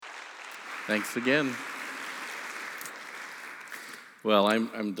Thanks again. Well,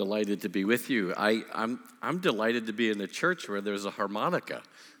 I'm delighted to be with you. I'm delighted to be in a church where there's a harmonica.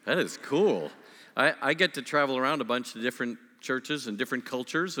 That is cool. I get to travel around a bunch of different churches and different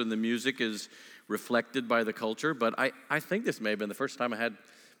cultures, and the music is reflected by the culture. But I think this may have been the first time I had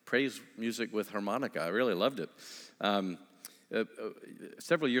praise music with harmonica. I really loved it.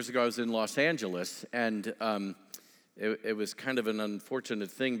 Several years ago, I was in Los Angeles, and it was kind of an unfortunate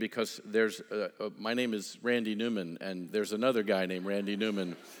thing because my name is Randy Newman, and there's another guy named Randy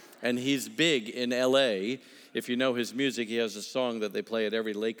Newman, and he's big in L.A. If you know his music, he has a song that they play at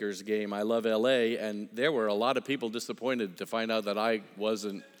every Lakers game, I Love L.A., and there were a lot of people disappointed to find out that I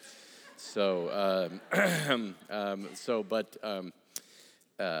wasn't.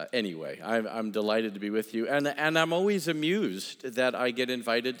 Anyway, I'm delighted to be with you, and I'm always amused that I get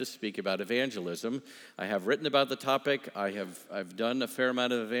invited to speak about evangelism. I have written about the topic. I've done a fair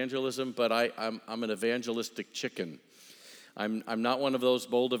amount of evangelism, but I'm an evangelistic chicken. I'm not one of those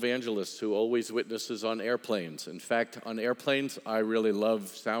bold evangelists who always witnesses on airplanes. In fact, on airplanes, I really love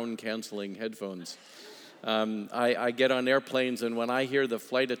sound-canceling headphones. I get on airplanes, and when I hear the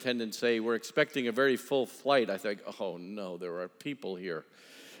flight attendant say, "We're expecting a very full flight," I think, "Oh no, there are people here."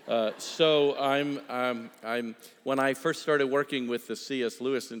 So when I first started working with the C.S.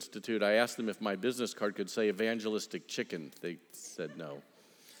 Lewis Institute, I asked them if my business card could say evangelistic chicken. They said no.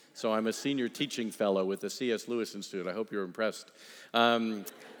 So I'm a senior teaching fellow with the C.S. Lewis Institute. I hope you're impressed. I'm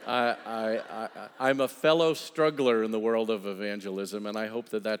a fellow struggler in the world of evangelism, and I hope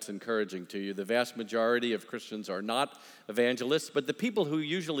that that's encouraging to you. The vast majority of Christians are not evangelists, but the people who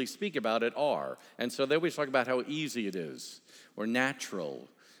usually speak about it are. And so they always talk about how easy it is, or natural,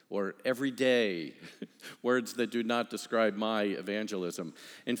 or everyday, words that do not describe my evangelism.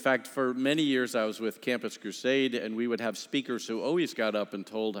 In fact, for many years I was with Campus Crusade, and we would have speakers who always got up and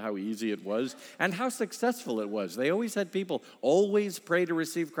told how easy it was and how successful it was. They always had people always pray to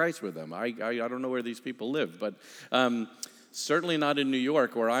receive Christ with them. I don't know where these people live, but certainly not in New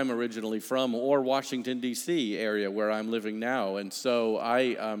York, where I'm originally from, or Washington, D.C. area, where I'm living now. And so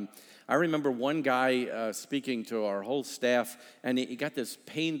I remember one guy speaking to our whole staff, and he got this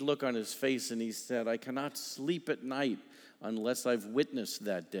pained look on his face, and he said, "I cannot sleep at night unless I've witnessed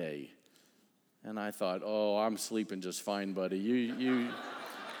that day." And I thought, "Oh, I'm sleeping just fine, buddy.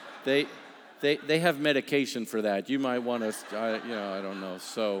 They have medication for that. You might want to, I don't know."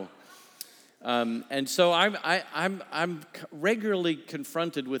 So, and so I'm regularly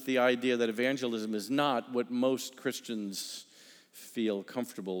confronted with the idea that evangelism is not what most Christians feel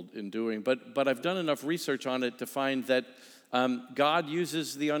comfortable in doing. But I've done enough research on it to find that God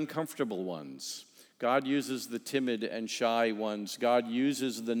uses the uncomfortable ones. God uses the timid and shy ones. God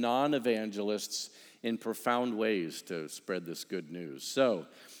uses the non-evangelists in profound ways to spread this good news. So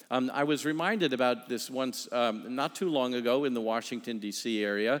I was reminded about this once not too long ago in the Washington, D.C.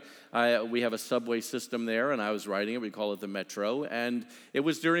 area. We have a subway system there, and I was riding it. We call it the Metro. And it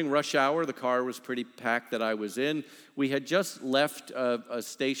was during rush hour. The car was pretty packed that I was in. We had just left a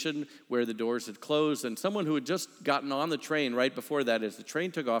station where the doors had closed, and someone who had just gotten on the train right before that, as the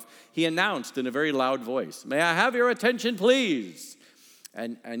train took off, he announced in a very loud voice, "May I have your attention, please?"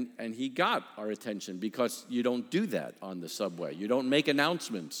 And he got our attention, because you don't do that on the subway. You don't make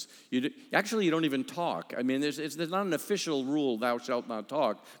announcements. Actually, you don't even talk. I mean, there's not an official rule, "Thou shalt not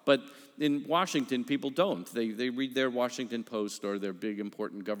talk," but in Washington, people don't. They read their Washington Post or their big,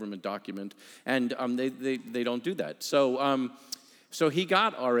 important government document, and they don't do that. So he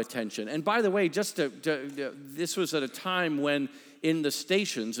got our attention. And by the way, this was at a time when in the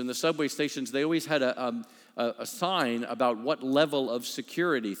stations, in the subway stations, they always had a sign about what level of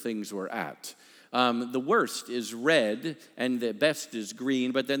security things were at. The worst is red, and the best is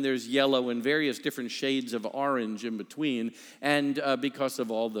green, but then there's yellow and various different shades of orange in between, and because of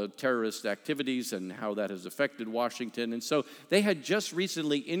all the terrorist activities and how that has affected Washington. And so they had just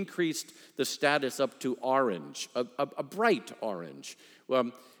recently increased the status up to orange, a bright orange.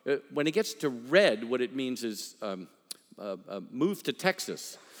 When it gets to red, what it means is move to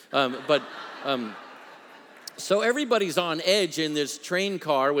Texas. So everybody's on edge in this train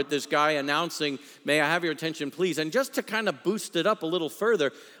car with this guy announcing, "May I have your attention, please?" And just to kind of boost it up a little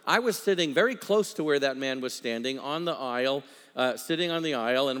further, I was sitting very close to where that man was standing on the aisle, sitting on the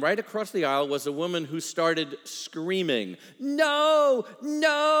aisle, and right across the aisle was a woman who started screaming, "No,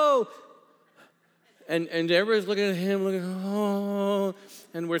 no!" And everybody's looking at him, oh,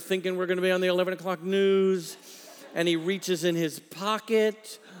 and we're thinking we're going to be on the 11 o'clock news. And he reaches in his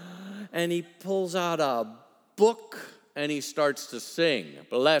pocket, and he pulls out a book, and he starts to sing,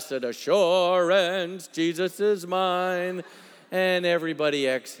 "Blessed assurance, Jesus is mine." And everybody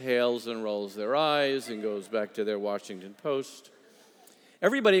exhales and rolls their eyes and goes back to their Washington Post.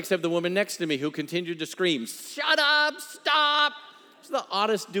 Everybody except the woman next to me who continued to scream, "Shut up, stop!" It's the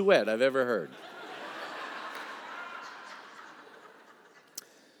oddest duet I've ever heard.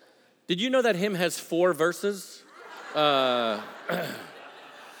 Did you know that hymn has 4 verses?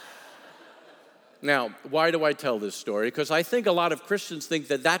 Now, why do I tell this story? Because I think a lot of Christians think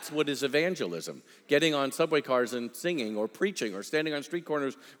that that's what is evangelism, getting on subway cars and singing or preaching or standing on street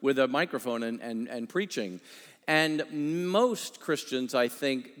corners with a microphone and preaching. And most Christians, I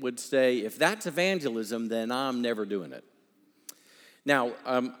think, would say, if that's evangelism, then I'm never doing it. Now,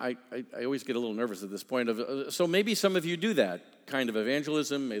 I always get a little nervous at this point. So maybe some of you do that kind of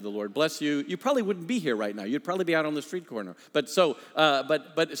evangelism. May the Lord bless you. You probably wouldn't be here right now. You'd probably be out on the street corner. So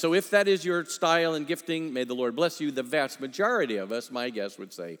if that is your style and gifting, may the Lord bless you. The vast majority of us, my guess,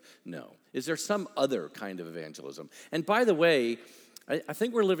 would say no. Is there some other kind of evangelism? And by the way, I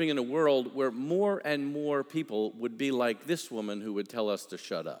think we're living in a world where more and more people would be like this woman who would tell us to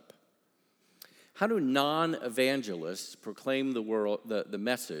shut up. How do non-evangelists proclaim the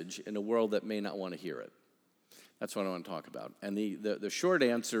message in a world that may not want to hear it? That's what I want to talk about. And the short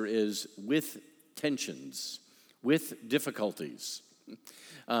answer is with tensions, with difficulties.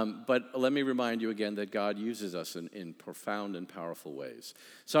 But let me remind you again that God uses us in profound and powerful ways.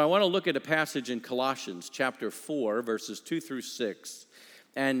 So I want to look at a passage in Colossians chapter 4, verses 2 through 6,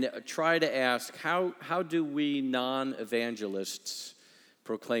 and try to ask, how do we non-evangelists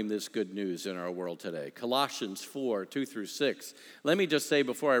proclaim this good news in our world today? Colossians 4, 2 through 6. Let me just say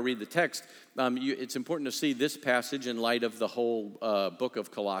before I read the text, it's important to see this passage in light of the whole book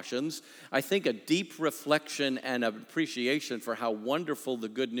of Colossians. I think a deep reflection and appreciation for how wonderful the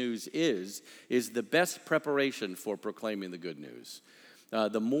good news is the best preparation for proclaiming the good news.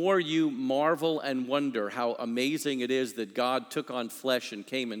 The more you marvel and wonder how amazing it is that God took on flesh and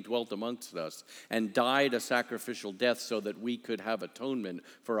came and dwelt amongst us and died a sacrificial death so that we could have atonement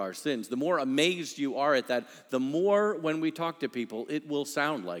for our sins, the more amazed you are at that, the more when we talk to people, it will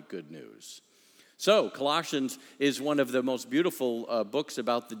sound like good news. So, Colossians is one of the most beautiful books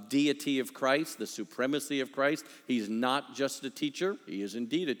about the deity of Christ, the supremacy of Christ. He's not just a teacher. He is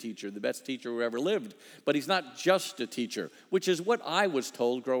indeed a teacher, the best teacher who ever lived. But he's not just a teacher, which is what I was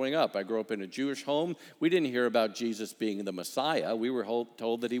told growing up. I grew up in a Jewish home. We didn't hear about Jesus being the Messiah. We were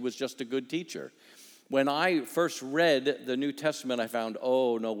told that he was just a good teacher. When I first read the New Testament, I found,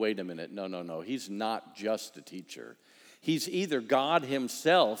 oh, no, wait a minute. No. He's not just a teacher. He's either God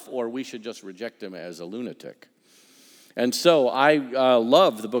himself or we should just reject him as a lunatic. And so I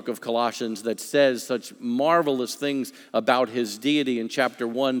love the book of Colossians that says such marvelous things about his deity in chapter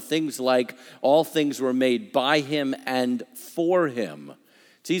 1, things like all things were made by him and for him.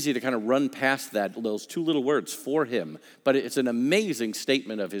 It's easy to kind of run past those 2 little words, for him, but it's an amazing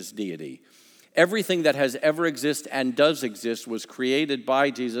statement of his deity. Everything that has ever existed and does exist was created by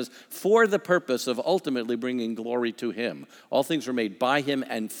Jesus for the purpose of ultimately bringing glory to him. All things were made by him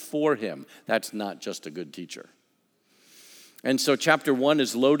and for him. That's not just a good teacher. And so chapter 1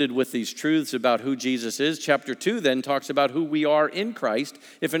 is loaded with these truths about who Jesus is. Chapter 2 then talks about who we are in Christ,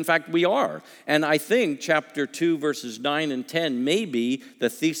 if in fact we are. And I think chapter 2 verses 9 and 10 may be the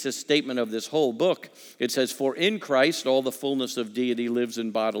thesis statement of this whole book. It says, "For in Christ all the fullness of deity lives in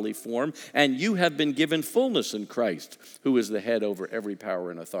bodily form, and you have been given fullness in Christ, who is the head over every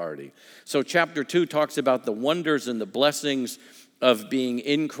power and authority." So chapter 2 talks about the wonders and the blessings of being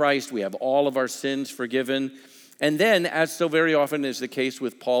in Christ. We have all of our sins forgiven. And then, as so very often is the case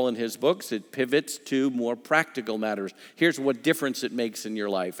with Paul in his books, it pivots to more practical matters. Here's what difference it makes in your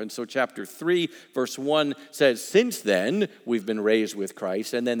life. And so chapter 3, verse 1 says, since then, we've been raised with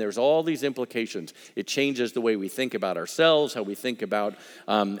Christ. And then there's all these implications. It changes the way we think about ourselves, how we think about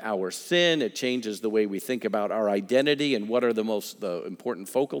our sin. It changes the way we think about our identity and what are the important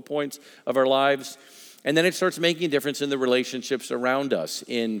focal points of our lives. And then it starts making a difference in the relationships around us,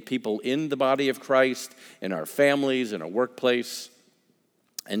 in people in the body of Christ, in our families, in our workplace.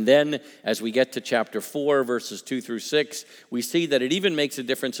 And then as we get to chapter 4, verses 2 through 6, we see that it even makes a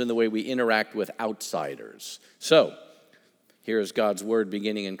difference in the way we interact with outsiders. So here is God's word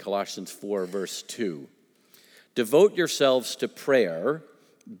beginning in Colossians 4, verse 2. "Devote yourselves to prayer,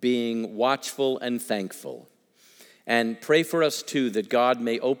 being watchful and thankful. And pray for us, too, that God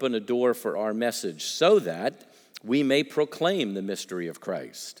may open a door for our message so that we may proclaim the mystery of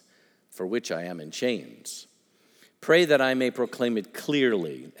Christ, for which I am in chains. Pray that I may proclaim it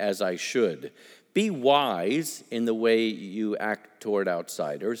clearly, as I should. Be wise in the way you act toward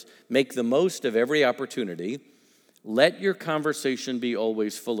outsiders. Make the most of every opportunity. Let your conversation be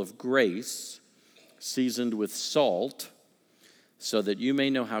always full of grace, seasoned with salt, so that you may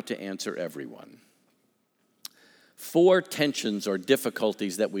know how to answer everyone. 4 tensions or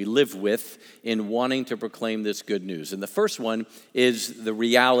difficulties that we live with in wanting to proclaim this good news. And the first one is the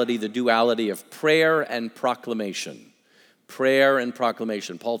reality, the duality of prayer and proclamation. Prayer and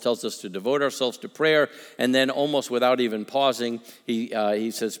proclamation. Paul tells us to devote ourselves to prayer, and then almost without even pausing,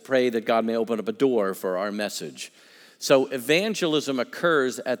 he says, pray that God may open up a door for our message. So evangelism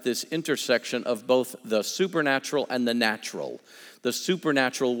occurs at this intersection of both the supernatural and the natural. The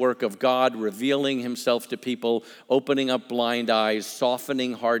supernatural work of God revealing himself to people, opening up blind eyes,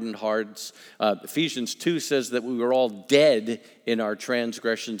 softening hardened hearts. Ephesians 2 says that we were all dead in our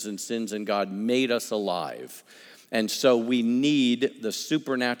transgressions and sins, and God made us alive. And so we need the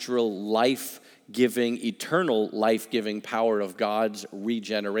supernatural, life-giving, eternal life-giving power of God's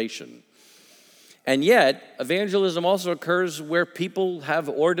regeneration. And yet, evangelism also occurs where people have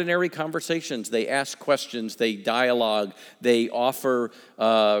ordinary conversations. They ask questions, they dialogue, they offer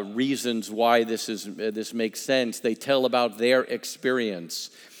reasons why this makes sense. They tell about their experience.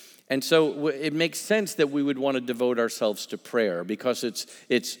 And so it makes sense that we would want to devote ourselves to prayer, because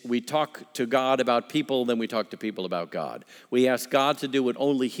we talk to God about people, then we talk to people about God. We ask God to do what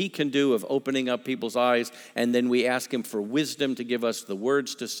only he can do of opening up people's eyes, and then we ask him for wisdom to give us the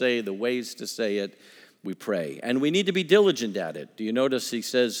words to say, the ways to say it. We pray. And we need to be diligent at it. Do you notice he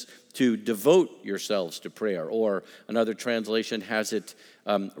says to devote yourselves to prayer, or another translation has it,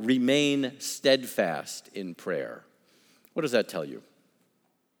 remain steadfast in prayer. What does that tell you?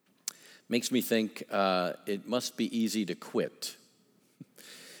 Makes me think it must be easy to quit.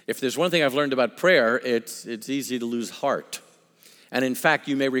 If there's one thing I've learned about prayer, it's easy to lose heart. And in fact,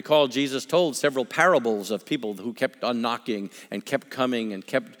 you may recall Jesus told several parables of people who kept on knocking and kept coming and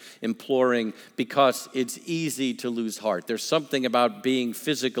kept imploring, because it's easy to lose heart. There's something about being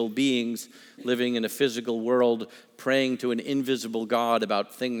physical beings, living in a physical world, praying to an invisible God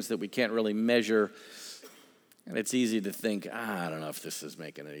about things that we can't really measure. And it's easy to think, I don't know if this is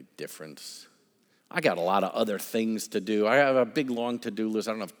making any difference. I got a lot of other things to do. I have a big, long to-do list.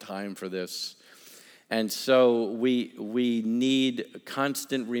 I don't have time for this. And so we need a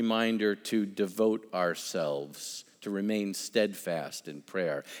constant reminder to devote ourselves, to remain steadfast in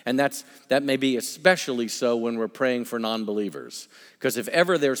prayer. And that may be especially so when we're praying for non-believers. Because if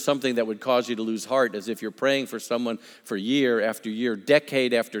ever there's something that would cause you to lose heart, is if you're praying for someone for year after year,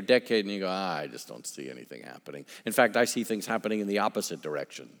 decade after decade, and you go, I just don't see anything happening. In fact, I see things happening in the opposite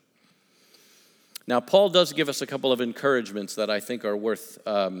direction. Now, Paul does give us a couple of encouragements that I think are worth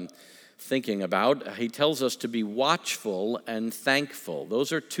thinking about. He tells us to be watchful and thankful.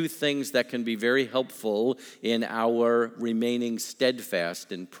 Those are 2 things that can be very helpful in our remaining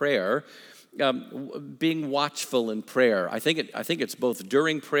steadfast in prayer. Being watchful in prayer. I think it's both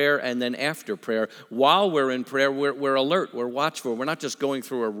during prayer and then after prayer. While we're in prayer, we're alert, we're watchful. We're not just going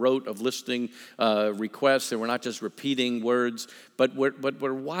through a rote of listing requests, and we're not just repeating words, but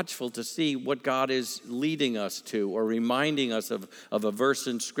we're watchful to see what God is leading us to, or reminding us of a verse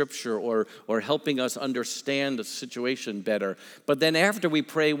in Scripture, or helping us understand the situation better. But then after we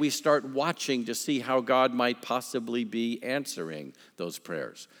pray, we start watching to see how God might possibly be answering those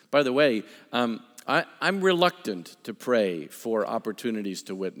prayers. By the way, I'm reluctant to pray for opportunities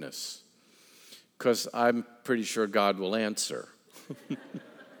to witness, because I'm pretty sure God will answer.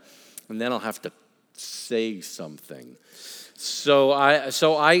 And then I'll have to say something. So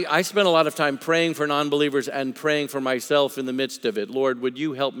I spend a lot of time praying for non-believers and praying for myself in the midst of it. Lord, would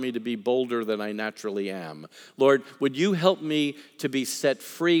you help me to be bolder than I naturally am? Lord, would you help me to be set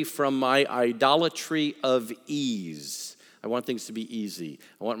free from my idolatry of ease? I want things to be easy.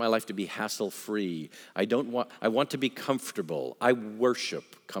 I want my life to be hassle-free. I want to be comfortable. I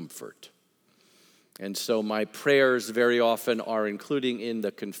worship comfort. And so my prayers very often are including in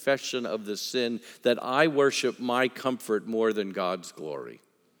the confession of the sin that I worship my comfort more than God's glory.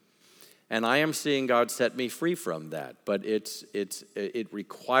 And I am seeing God set me free from that. But it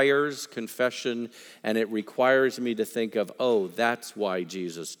requires confession, and it requires me to think of, that's why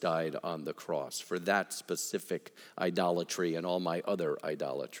Jesus died on the cross, for that specific idolatry and all my other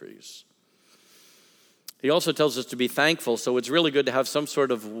idolatries. He also tells us to be thankful, so it's really good to have some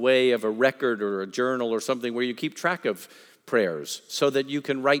sort of way of a record or a journal or something where you keep track of prayers so that you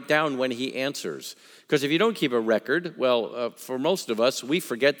can write down when he answers. Because if you don't keep a record, for most of us, we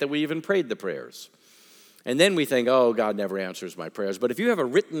forget that we even prayed the prayers. And then we think, God never answers my prayers. But if you have a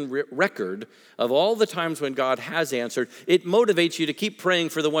written record of all the times when God has answered, it motivates you to keep praying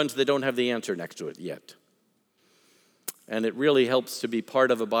for the ones that don't have the answer next to it yet. And it really helps to be part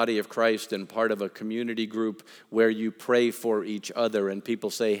of a body of Christ and part of a community group where you pray for each other and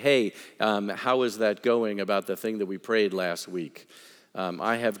people say, hey, how is that going about the thing that we prayed last week?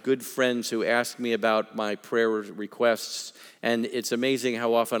 I have good friends who ask me about my prayer requests, and it's amazing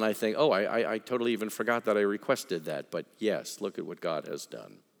how often I think, oh, I totally even forgot that I requested that. But yes, look at what God has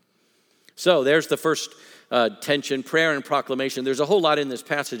done. So there's the first tension, prayer and proclamation. There's a whole lot in this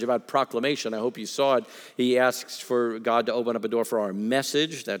passage about proclamation. I hope you saw it. He asks for God to open up a door for our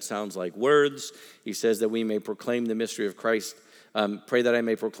message. That sounds like words. He says that we may proclaim the mystery of Christ. Pray that I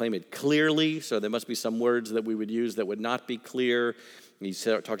may proclaim it clearly. So there must be some words that we would use that would not be clear. He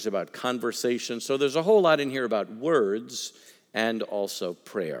talks about conversation. So there's a whole lot in here about words and also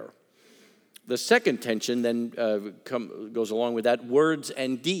prayer. The second tension then goes along with that, words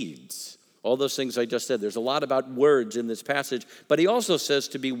and deeds. All those things I just said. There's a lot about words in this passage, but he also says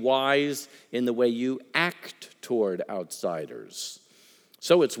to be wise in the way you act toward outsiders.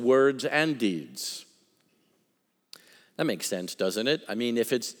 So it's words and deeds. That makes sense, doesn't it? I mean,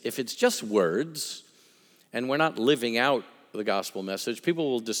 if it's just words and we're not living out the gospel message, people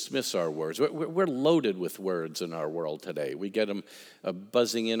will dismiss our words. We're loaded with words in our world today. We get them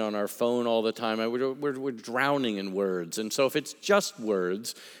buzzing in on our phone all the time. We're drowning in words. And so if it's just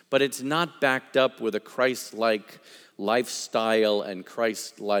words, but it's not backed up with a Christ-like lifestyle and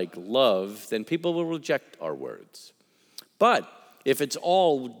Christ-like love, then people will reject our words. But if it's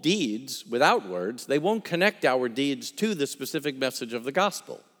all deeds without words, they won't connect our deeds to the specific message of the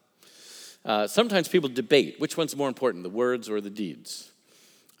gospel. Sometimes people debate, which one's more important, the words or the deeds?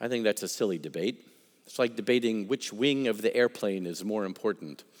 I think that's a silly debate. It's like debating which wing of the airplane is more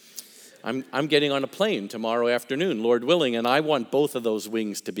important. I'm getting on a plane tomorrow afternoon, Lord willing, and I want both of those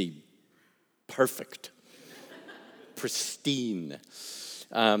wings to be perfect, pristine.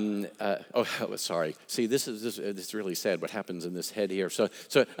 Sorry. See, this is really sad what happens in this head here. So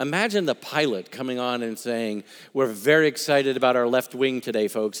imagine the pilot coming on and saying, we're very excited about our left wing today,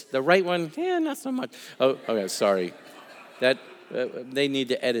 folks. The right one, not so much. Oh, okay, sorry. That they need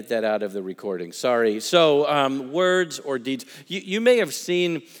to edit that out of the recording. Sorry. So words or deeds. You may have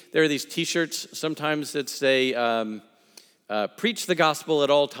seen, there are these T-shirts sometimes that say, preach the gospel at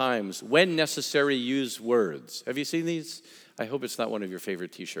all times. When necessary, use words. Have you seen these? I hope it's not one of your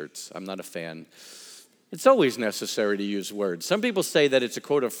favorite T-shirts. I'm not a fan. It's always necessary to use words. Some people say that it's a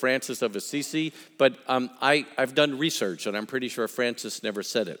quote of Francis of Assisi, but I've done research, and I'm pretty sure Francis never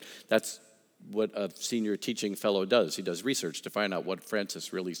said it. That's what a senior teaching fellow does. He does research to find out what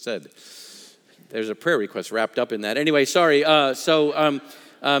Francis really said. There's a prayer request wrapped up in that. Anyway, sorry.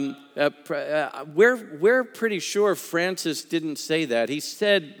 We're pretty sure Francis didn't say that. He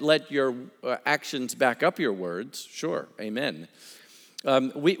said, let your actions back up your words. Sure, amen.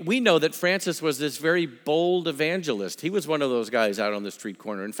 We know that Francis was this very bold evangelist. He was one of those guys out on the street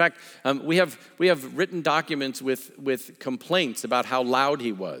corner. In fact, we have written documents with complaints about how loud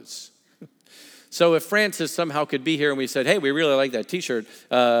he was. So if Francis somehow could be here and we said, hey, we really like that T-shirt,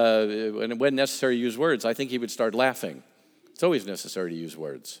 and when necessary use words, I think he would start laughing. It's always necessary to use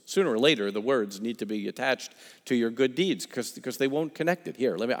words. Sooner or later, the words need to be attached to your good deeds because they won't connect it.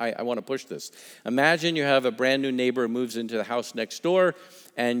 Here, I want to push this. Imagine you have a brand new neighbor who moves into the house next door,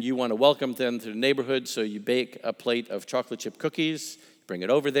 and you want to welcome them to the neighborhood, so you bake a plate of chocolate chip cookies, bring it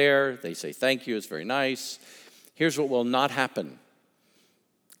over there, they say thank you, it's very nice. Here's what will not happen.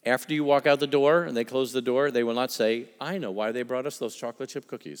 After you walk out the door and they close the door, they will not say, I know why they brought us those chocolate chip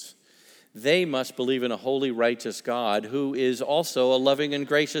cookies. They must believe in a holy, righteous God who is also a loving and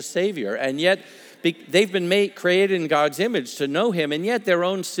gracious Savior. And yet, they've been created in God's image to know Him, and yet their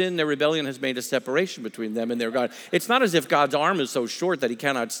own sin, their rebellion has made a separation between them and their God. It's not as if God's arm is so short that He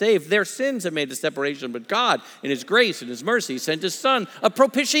cannot save. Their sins have made a separation, but God, in His grace and His mercy, sent His Son, a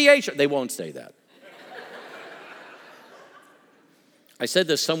propitiation. They won't say that. I said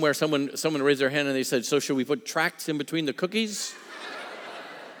this somewhere, someone raised their hand and they said, so should we put tracts in between the cookies?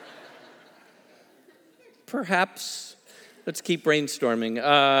 Perhaps. Let's keep brainstorming.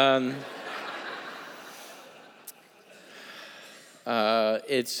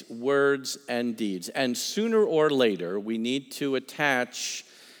 It's words and deeds. And sooner or later, we need to attach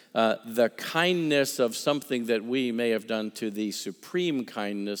the kindness of something that we may have done to the supreme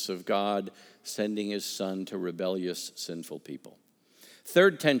kindness of God sending His Son to rebellious, sinful people.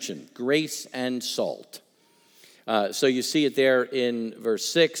 Third tension, grace and salt. So you see it there in verse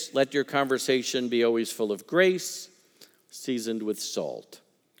 6. Let your conversation be always full of grace, seasoned with salt,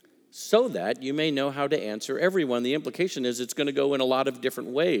 so that you may know how to answer everyone. The implication is it's going to go in a lot of different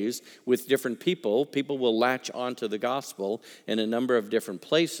ways with different people. People will latch onto the gospel in a number of different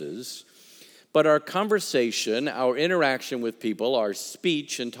places. But our conversation, our interaction with people, our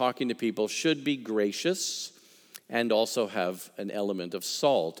speech and talking to people should be gracious and also have an element of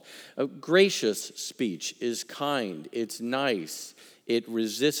salt. A gracious speech is kind, it's nice, it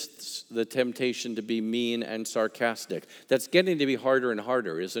resists the temptation to be mean and sarcastic. That's getting to be harder and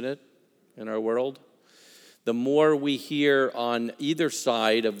harder, isn't it, in our world? The more we hear on either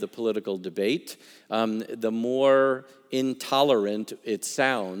side of the political debate, the more intolerant it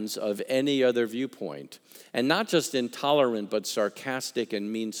sounds of any other viewpoint. And not just intolerant, but sarcastic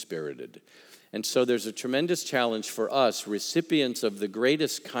and mean-spirited. And so there's a tremendous challenge for us, recipients of the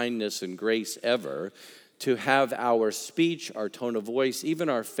greatest kindness and grace ever, to have our speech, our tone of voice, even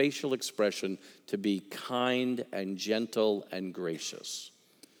our facial expression to be kind and gentle and gracious.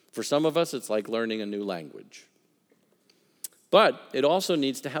 For some of us, it's like learning a new language. But it also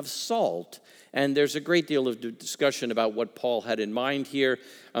needs to have salt. And there's a great deal of discussion about what Paul had in mind here.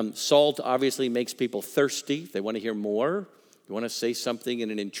 Salt obviously makes people thirsty. They want to hear more. You want to say something in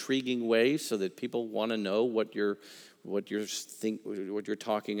an intriguing way so that people want to know what you're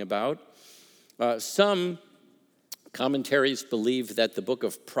talking about. Some commentaries believe that the book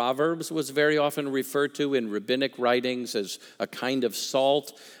of Proverbs was very often referred to in rabbinic writings as a kind of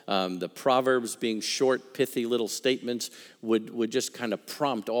salt. The Proverbs, being short, pithy little statements, would just kind of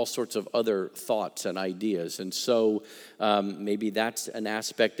prompt all sorts of other thoughts and ideas. And so maybe that's an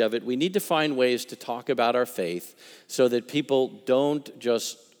aspect of it. We need to find ways to talk about our faith so that people don't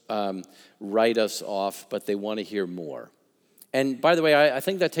just write us off, but they want to hear more. And by the way, I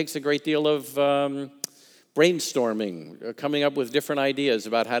think that takes a great deal of brainstorming, coming up with different ideas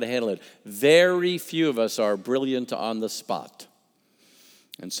about how to handle it. Very few of us are brilliant on the spot.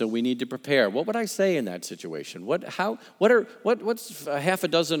 And so we need to prepare. What would I say in that situation? What's a half a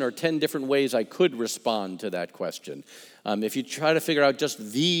dozen or 10 different ways I could respond to that question? If you try to figure out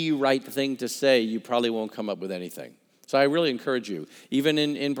just the right thing to say, you probably won't come up with anything. So I really encourage you, even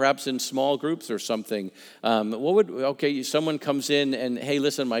in perhaps in small groups or something. Someone comes in and, hey,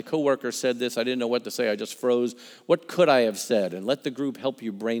 listen, my coworker said this. I didn't know what to say. I just froze. What could I have said? And let the group help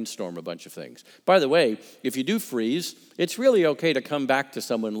you brainstorm a bunch of things. By the way, if you do freeze, it's really okay to come back to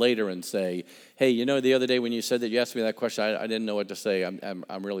someone later and say, hey, the other day when you said that, you asked me that question, I didn't know what to say.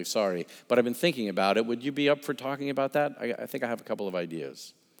 I'm really sorry. But I've been thinking about it. Would you be up for talking about that? I think I have a couple of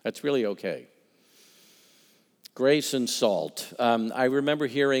ideas. That's really okay. Grace and salt. I remember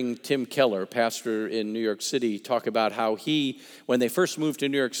hearing Tim Keller, pastor in New York City, talk about how when they first moved to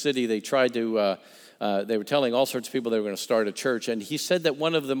New York City, they tried to, they were telling all sorts of people they were going to start a church. And he said that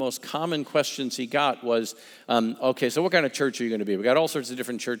one of the most common questions he got was, so what kind of church are you going to be? We got all sorts of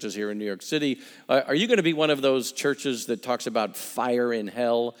different churches here in New York City. Are you going to be one of those churches that talks about fire in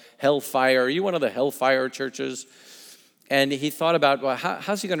hell, hellfire? Are you one of the hellfire churches? And he thought about, well,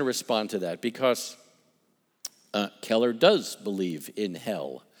 how's he going to respond to that? Because Keller does believe in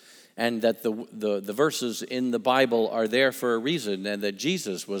hell, and that the verses in the Bible are there for a reason, and that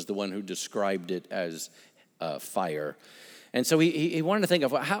Jesus was the one who described it as fire. And so he wanted to think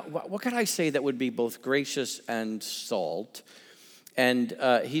of what could I say that would be both gracious and salt. And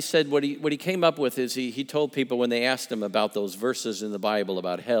he said what he came up with is he told people when they asked him about those verses in the Bible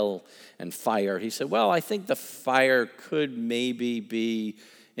about hell and fire, he said, well, I think the fire could maybe be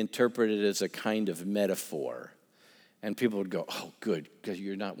interpreted as a kind of metaphor. And people would go, oh, good, because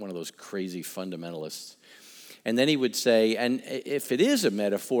you're not one of those crazy fundamentalists. And then he would say, and if it is a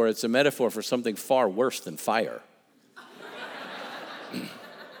metaphor, it's a metaphor for something far worse than fire.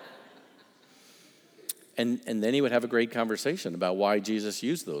 and then he would have a great conversation about why Jesus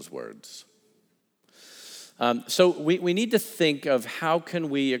used those words. So we need to think of how can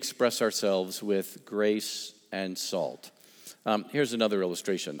we express ourselves with grace and salt. Here's another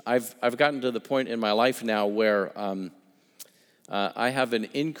illustration. I've gotten to the point in my life now where I have an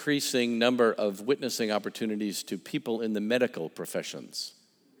increasing number of witnessing opportunities to people in the medical professions.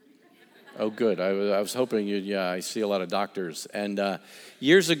 Oh, good. I was hoping I see a lot of doctors. And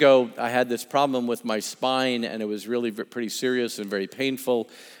years ago, I had this problem with my spine, and it was really pretty serious and very painful.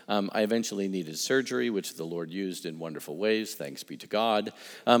 I eventually needed surgery, which the Lord used in wonderful ways, thanks be to God.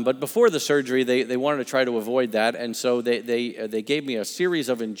 But before the surgery, they wanted to try to avoid that, and so they gave me a series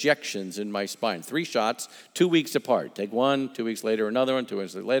of injections in my spine, 3 shots, 2 weeks apart. Take one, 2 weeks later, another one, 2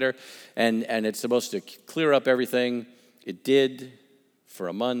 weeks later, and it's supposed to clear up everything. It did for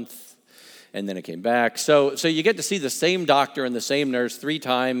a month. And then it came back. So you get to see the same doctor and the same nurse 3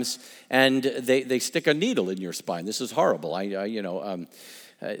 times, and they stick a needle in your spine. This is horrible.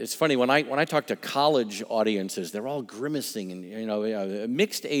 It's funny when I talk to college audiences, they're all grimacing, and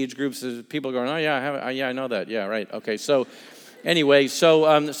mixed age groups. People are going, oh yeah, I know that. Yeah, right. Okay, so Anyway,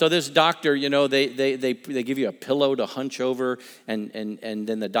 so this doctor, they give you a pillow to hunch over, and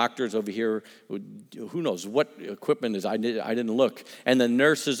then the doctor's over here, who knows what equipment is, I didn't look. And the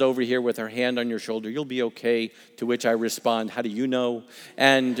nurse is over here with her hand on your shoulder, "You'll be okay," to which I respond, "How do you know?"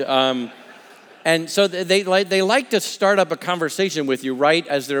 And so they like to start up a conversation with you right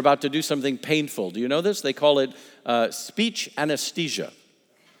as they're about to do something painful. Do you know this? They call it speech anesthesia.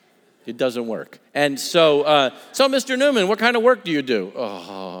 It doesn't work. And so Mr. Newman, what kind of work do you do?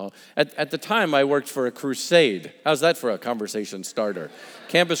 Oh, at the time, I worked for a crusade. How's that for a conversation starter?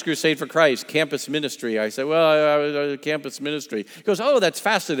 Campus Crusade for Christ, campus ministry. I said, well, campus ministry. He goes, oh, that's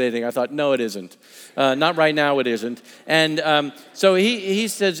fascinating. I thought, no, it isn't. Not right now, it isn't. And so he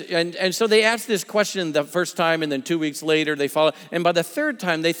says, and so they ask this question the first time, and then 2 weeks later, they follow. And by the third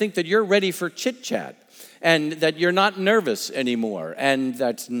time, they think that you're ready for chit-chat, and that you're not nervous anymore, and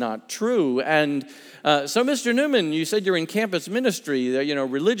that's not true. And so, Mr. Newman, you said you're in campus ministry,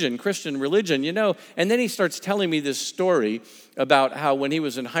 religion, Christian religion, and then he starts telling me this story about how when he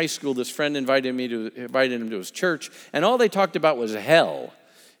was in high school, this friend invited him to his church, and all they talked about was hell.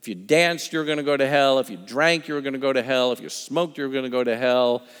 If you danced, you were going to go to hell. If you drank, you were going to go to hell. If you smoked, you were going to go to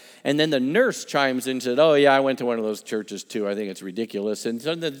hell. And then the nurse chimes in and said, oh, yeah, I went to one of those churches too. I think it's ridiculous. And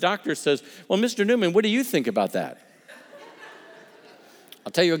so the doctor says, well, Mr. Newman, what do you think about that?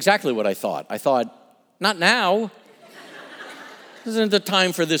 I'll tell you exactly what I thought. I thought, not now. This isn't the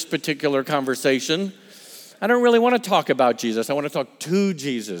time for this particular conversation. I don't really want to talk about Jesus. I want to talk to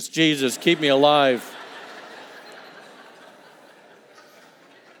Jesus. Jesus, keep me alive.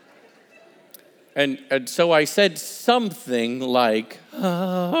 And so I said something like,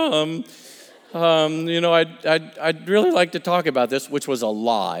 I'd really like to talk about this, which was a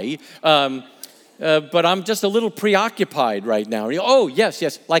lie, but I'm just a little preoccupied right now. Oh,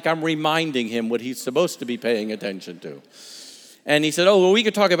 yes, like I'm reminding him what he's supposed to be paying attention to. And he said, oh, well, we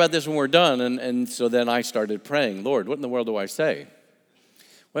could talk about this when we're done. And so then I started praying, Lord, what in the world do I say?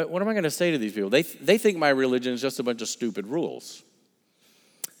 What am I going to say to these people? They think my religion is just a bunch of stupid rules.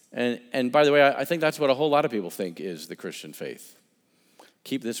 And by the way, I think that's what a whole lot of people think is the Christian faith.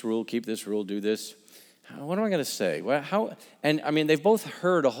 Keep this rule, do this. What am I going to say? Well, they've both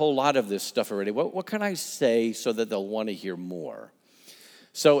heard a whole lot of this stuff already. What can I say so that they'll want to hear more?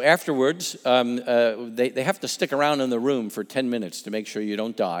 So afterwards, they have to stick around in the room for 10 minutes to make sure you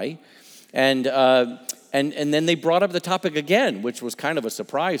don't die. And then they brought up the topic again, which was kind of a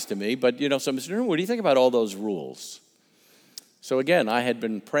surprise to me. But, so Mr. Newman, what do you think about all those rules? So again, I had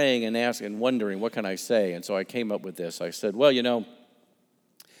been praying and asking and wondering, what can I say? And so I came up with this. I said, well,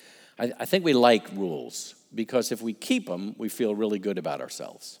 I think we like rules because if we keep them, we feel really good about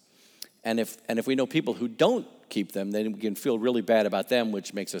ourselves. And if we know people who don't keep them, then we can feel really bad about them,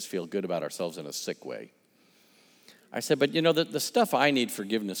 which makes us feel good about ourselves in a sick way. I said, but the stuff I need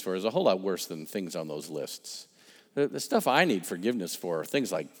forgiveness for is a whole lot worse than things on those lists. The stuff I need forgiveness for are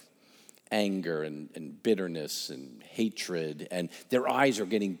things like anger and bitterness and hatred, and their eyes are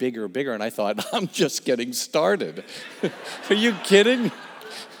getting bigger and bigger, and I thought, I'm just getting started. Are you kidding?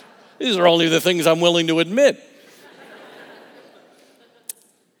 These are only the things I'm willing to admit.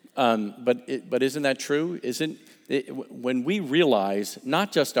 But isn't that true? When we realize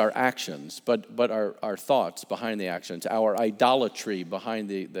not just our actions, but our thoughts behind the actions, our idolatry behind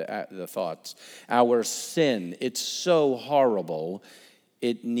the thoughts, our sin, it's so horrible,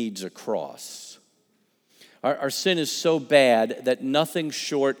 it needs a cross. Our sin is so bad that nothing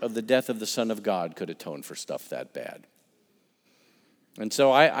short of the death of the Son of God could atone for stuff that bad. And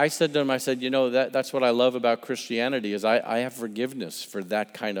so I said to him, that's what I love about Christianity is I have forgiveness for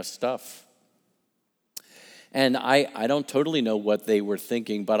that kind of stuff. And I don't totally know what they were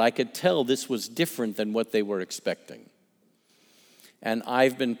thinking, but I could tell this was different than what they were expecting. And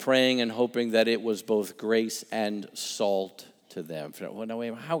I've been praying and hoping that it was both grace and salt to them. Well, no,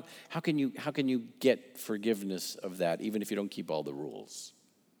 wait, how can you get forgiveness of that, even if you don't keep all the rules?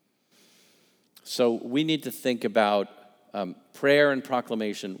 So we need to think about prayer and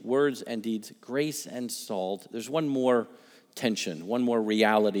proclamation, words and deeds, grace and salt. There's one more tension, one more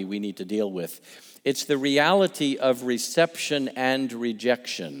reality we need to deal with. It's the reality of reception and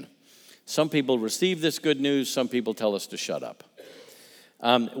rejection. Some people receive this good news, some people tell us to shut up.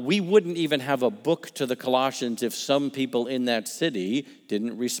 We wouldn't even have a book to the Colossians if some people in that city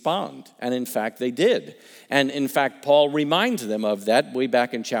didn't respond. And in fact, they did. And in fact, Paul reminds them of that way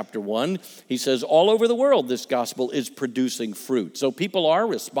back in chapter 1. He says, all over the world, this gospel is producing fruit. So people are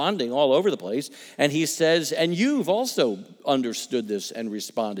responding all over the place. And he says, and you've also understood this and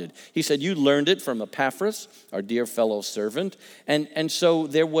responded. He said, you learned it from Epaphras, our dear fellow servant. And so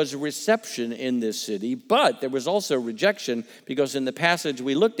there was reception in this city, but there was also rejection because in the passage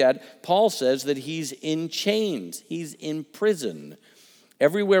we looked at, Paul says that he's in chains, he's in prison.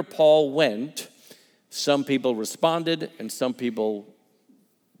 Everywhere Paul went, some people responded and some people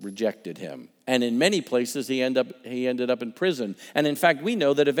rejected him. And in many places he ended up in prison. And in fact, we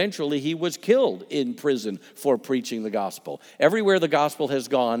know that eventually he was killed in prison for preaching the gospel. Everywhere the gospel has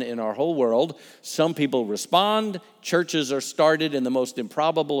gone in our whole world, some people respond, churches are started in the most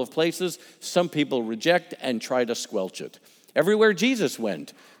improbable of places, some people reject and try to squelch it. Everywhere Jesus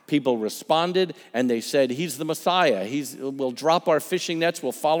went, people responded and they said, he's the Messiah. We'll drop our fishing nets,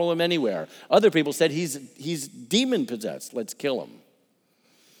 we'll follow him anywhere. Other people said, he's demon-possessed, let's kill him.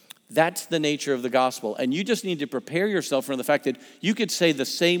 That's the nature of the gospel. And you just need to prepare yourself for the fact that you could say the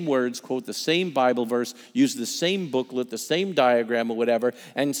same words, quote the same Bible verse, use the same booklet, the same diagram or whatever,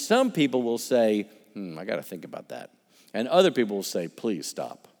 and some people will say, I got to think about that. And other people will say, please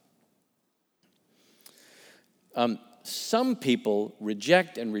stop. Some people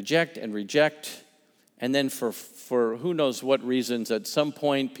reject and reject and reject, and then for who knows what reasons, at some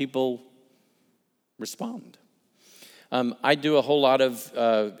point people respond. I do a whole lot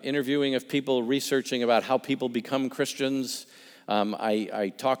of interviewing of people, researching about how people become Christians.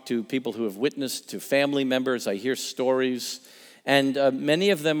 I talk to people who have witnessed to family members. I hear stories. And many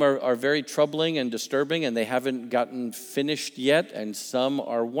of them are very troubling and disturbing, and they haven't gotten finished yet, and some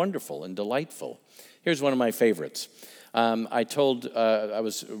are wonderful and delightful. Here's one of my favorites. I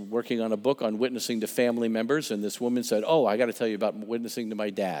was working on a book on witnessing to family members, and this woman said, I got to tell you about witnessing to my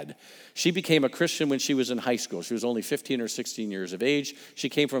dad. She became a Christian when she was in high school. She was only 15 or 16 years of age. She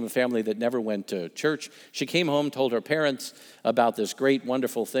came from a family that never went to church. She came home, told her parents about this great,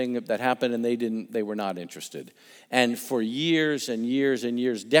 wonderful thing that happened, and they were not interested. And for years and years and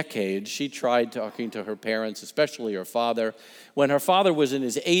years, decades, she tried talking to her parents, especially her father. When her father was in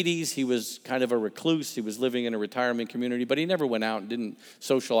his 80s, he was kind of a recluse. He was living in a retirement community, but he never went out and didn't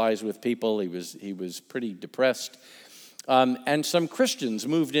socialize with people. He was pretty depressed. And some Christians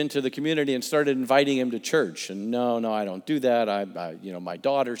moved into the community and started inviting him to church. And no, I don't do that. My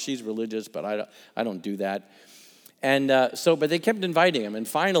daughter, she's religious, but I don't do that. And but they kept inviting him. And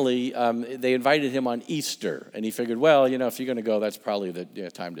finally, they invited him on Easter. And he figured, if you're going to go, that's probably the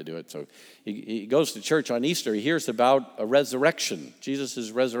time to do it. So he goes to church on Easter. He hears about a resurrection,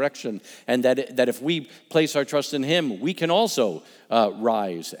 Jesus' resurrection, and that if we place our trust in him, we can also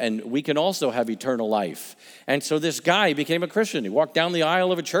rise, and we can also have eternal life. And so this guy became a Christian. He walked down the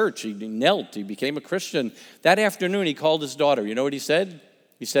aisle of a church. He knelt. He became a Christian. That afternoon, he called his daughter. You know what he said?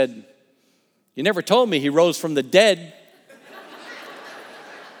 He said, "You never told me he rose from the dead."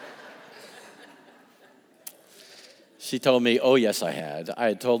 She told me, oh, yes, I had. I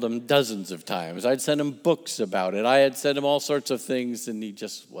had told him dozens of times. I'd sent him books about it. I had sent him all sorts of things, and he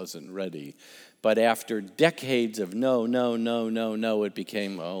just wasn't ready. But after decades of no, it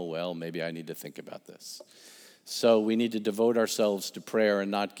became, maybe I need to think about this. So we need to devote ourselves to prayer and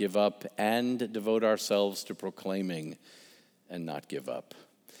not give up, and devote ourselves to proclaiming and not give up.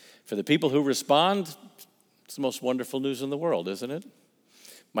 For the people who respond, it's the most wonderful news in the world, isn't it?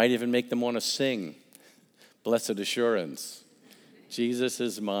 Might even make them want to sing. Blessed assurance, Jesus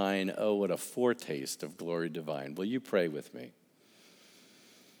is mine. Oh, what a foretaste of glory divine. Will you pray with me?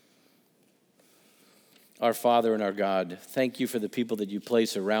 Our Father and our God, thank you for the people that you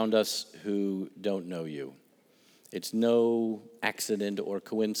place around us who don't know you. It's no accident or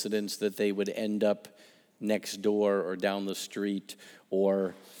coincidence that they would end up next door or down the street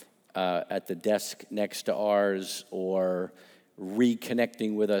or at the desk next to ours or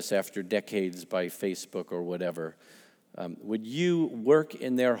reconnecting with us after decades by Facebook or whatever. Would you work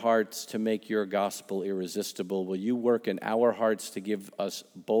in their hearts to make your gospel irresistible? Will you work in our hearts to give us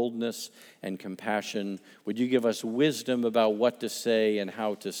boldness and compassion? Would you give us wisdom about what to say and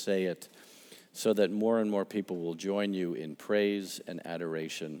how to say it so that more and more people will join you in praise and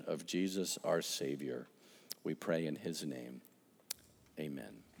adoration of Jesus, our Savior? We pray in his name.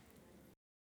 Amen.